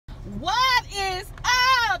What is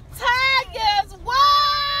up, Tigers? Wow!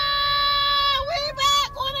 We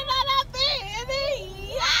back on another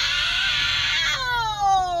video!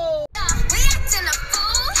 We acting a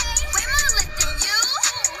fool. Way more lit than you.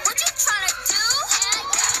 What you tryna do?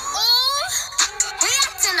 Ooh, we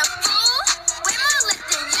acting a fool. Way more lit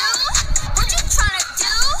than you. What you tryna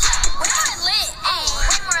do? Way more lit.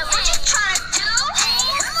 Way more lit. What you tryna do?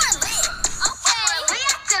 Way more lit. Okay. We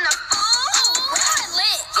acting a fool. Way more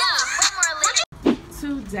lit. Yeah. Way more lit.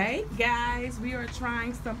 Today, guys, we are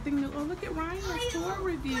trying something new. Oh, look at Ryan's toy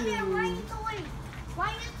review. Ryan's toy.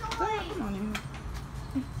 Come on in.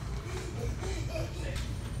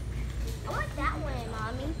 I want that one,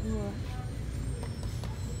 Mommy.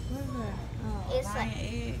 What is that? Oh, It's Ryan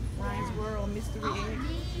egg. Ryan's World mystery egg.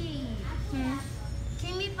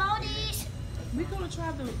 Can we fold these? We're gonna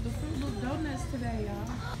try the Froot Loop donuts today, y'all.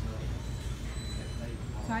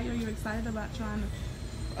 Ty, are you excited about trying the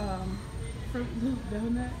Froot Loop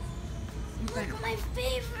donuts? Look at my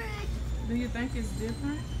favorite. Do you think it's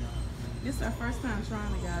different? This is our first time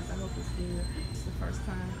trying it, guys. I hope it's good. It's the first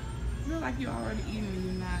time. I feel like you're already eating and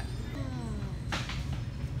you're not.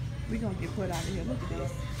 We're gonna get put out of here. Look at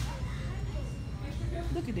this.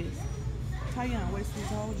 Look at this. Tyon wasted his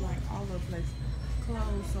whole drink all over the place.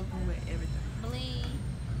 Clothes soaking wet, everything. Bleed.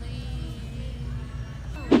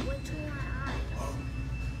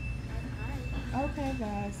 Okay,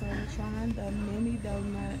 guys, so we're trying the mini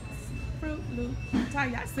donuts Froot Loop.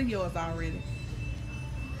 Ty, I see yours already.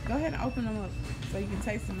 Go ahead and open them up so you can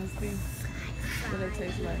taste them and see what they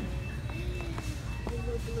taste like.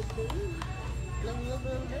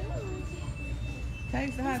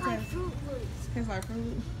 Taste the hot taste. Tastes like Froot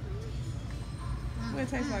Loop. What it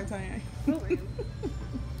tastes like, Tanya?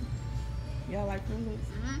 Y'all like Froot Loops?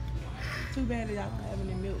 Too bad that y'all don't have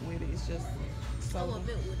any milk with it. It's just soda. I want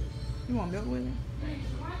milk with it. You want milk with it?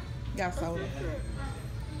 Got soda.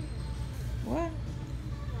 What?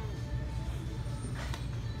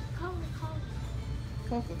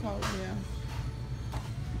 Coca-Cola, yeah.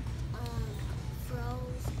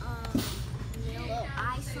 Froze milk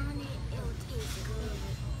ice on it. It would taste good.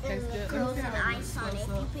 Tastes good. Frozen ice on it. If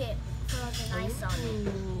you put frozen ice on it.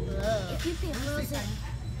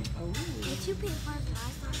 If you put frozen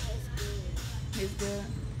ice on it, it's good. It's good.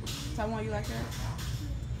 Taiwan, you like that?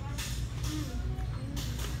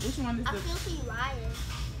 Which one is I the? feel see Ryan.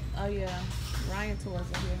 Oh yeah, Ryan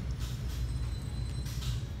toys are here.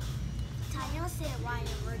 Tanya said Ryan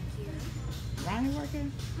work here. Ryan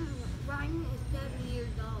working? Ryan is 7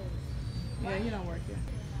 years old. Yeah, he don't work here.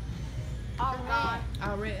 All right.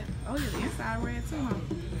 All red. Oh yeah, the inside red too, huh?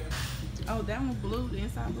 Oh, that one blue. The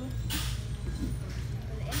inside blue.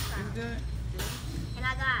 The inside. It's good. And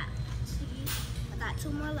I got 2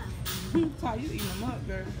 more left. Ty, you eating them up,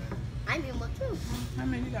 girl. I'm eating one too. How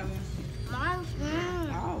many you got left? Mine's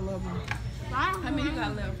All of them. Mine's How many you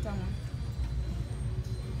got left, Taiwan?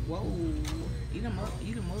 Whoa. Eat them up.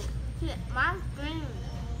 Eat them up. Yeah, mine's green.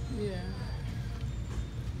 Yeah.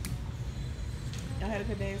 Y'all had a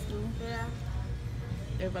good day at school? Yeah.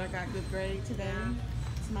 Everybody got a good grade today?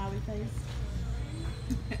 Smiley face?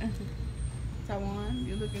 Taiwan,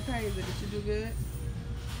 you're looking crazy. Did you do good?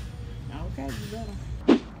 Okay, you better.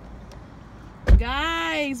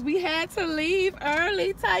 Guys, we had to leave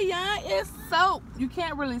early. Tyon is soaked. You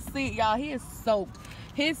can't really see it, y'all. He is soaked.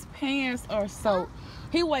 His pants are soaked.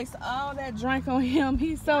 He wastes all that drink on him.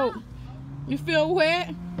 He's soaked. You feel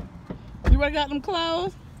wet? You already got them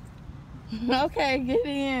clothes? Okay, get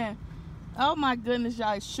in. Oh my goodness,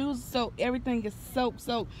 y'all. His shoes are soaked. Everything is soaked.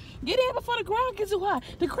 Get in before the ground gets too hot.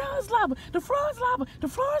 The ground is lava. The floor is lava. The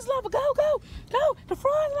floor is lava. Go, go, go. The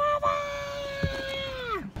floor is lava.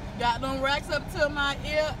 Got them racks up to my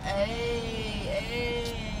ear.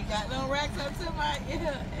 Hey. Got them racks up to my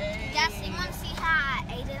ear. Hey. Yes, you want to see how I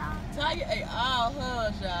ate it all? Tanya ate all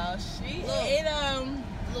hers, y'all. She ate them.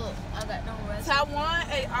 Look, I got no rest. Taiwan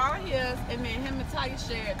ate all his, and then him and Taya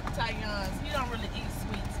shared Tayon's. He don't really eat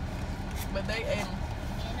sweets, but they ate them.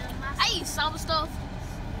 I eat some stuff.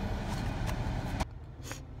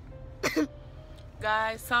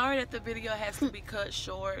 Guys, sorry that the video has to be cut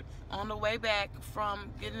short. On the way back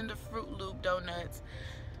from getting the Froot Loop donuts,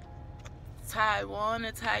 Taiwan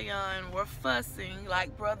and Tyon were fussing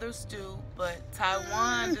like brothers do, but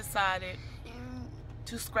Taiwan decided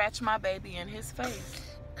to scratch my baby in his face.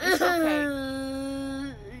 It's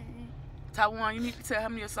okay. Taiwan, you need to tell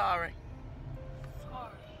him you're sorry.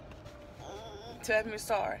 Tell him you're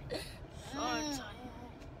sorry.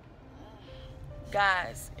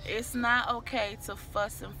 Guys, it's not okay to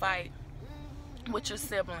fuss and fight with your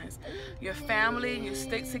siblings. Your family, you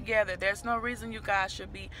stick together. There's no reason you guys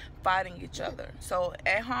should be fighting each other. So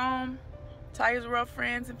at home, Taya's World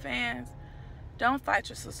friends and fans, don't fight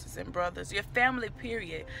your sisters and brothers. Your family,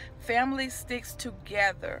 period. Family sticks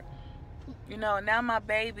together. You know, now my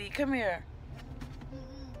baby, come here.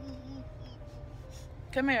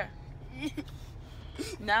 Come here.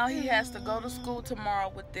 Now he has to go to school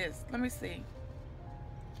tomorrow with this. Let me see.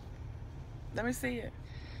 Let me see it.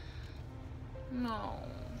 No.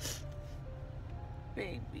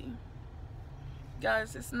 Baby.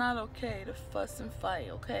 Guys, it's not okay to fuss and fight,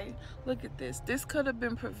 okay? Look at this. This could have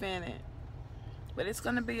been prevented. But it's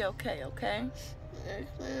going to be okay, okay?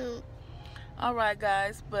 Alright,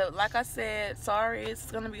 guys. But like I said, sorry,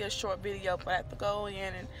 it's going to be a short video. But I have to go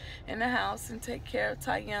in the house and take care of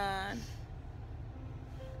Tyan.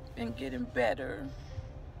 And getting better.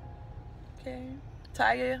 Okay?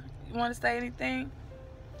 Taya, you want to say anything?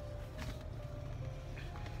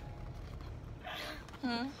 You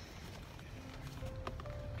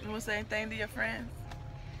want to say anything to your friends?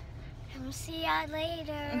 We'll see y'all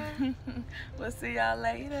later. We'll see y'all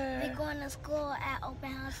later. We're going to school at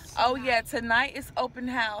open house tonight. Oh yeah, tonight is open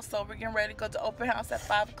house, so we're getting ready to go to open house at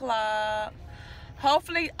 5 o'clock.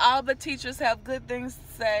 Hopefully all the teachers have good things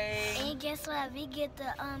to say. And guess what? We get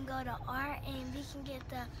to go to art, and we can get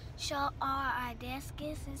to show all our desks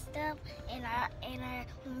and stuff, and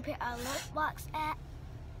we put our lunchbox at.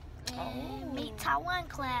 And meet Taiwan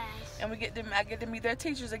class. And I get to meet their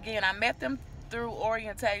teachers again. I met them through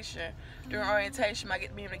orientation. During orientation, I get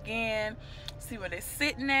to meet them again, see where they're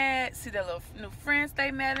sitting at, see their little new friends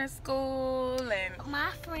they met in school. And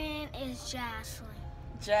my friend is Jocelyn.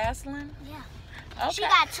 Jocelyn? Yeah. Okay. She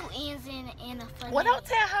got 2 N's in a funny. Well, don't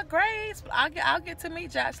tell her grades. I'll get to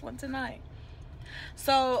meet Jocelyn tonight.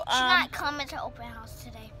 So she's not coming to open house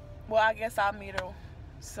today. Well, I guess I'll meet her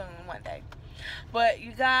soon one day. But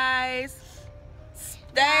you guys, stay.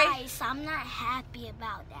 Guys, I'm not happy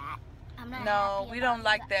about that. I'm not No, happy we about don't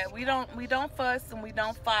like that. We don't fuss and we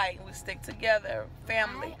don't fight. We stick together,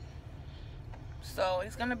 family. Right. So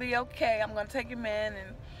it's gonna be okay. I'm gonna take him in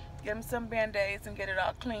and give him some band-aids and get it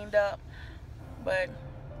all cleaned up. But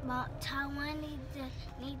Taiwan need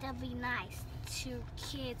to be nice to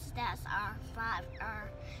kids that are 5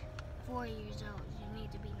 or 4 years old. You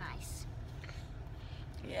need to be nice.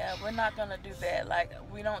 yeah, we're not gonna do that. Like,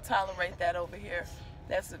 we don't tolerate that over here.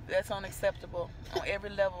 That's unacceptable on every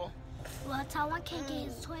level. Well, Taiwan can't get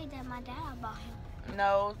his toy that my dad bought him.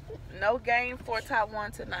 No game for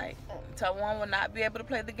Taiwan tonight. Taiwan will not be able to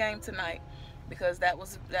play the game tonight because that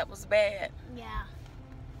was bad. Yeah.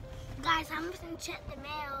 Guys, I'm just gonna check the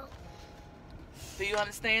mail. Do you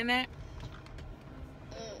understand that?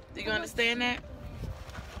 Do you understand that?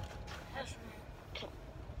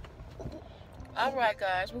 Alright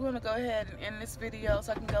guys, we're going to go ahead and end this video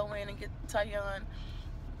so I can go in and get Tyan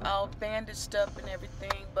all bandaged up and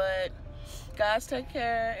everything. But guys, take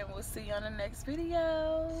care and we'll see you on the next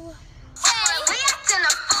video.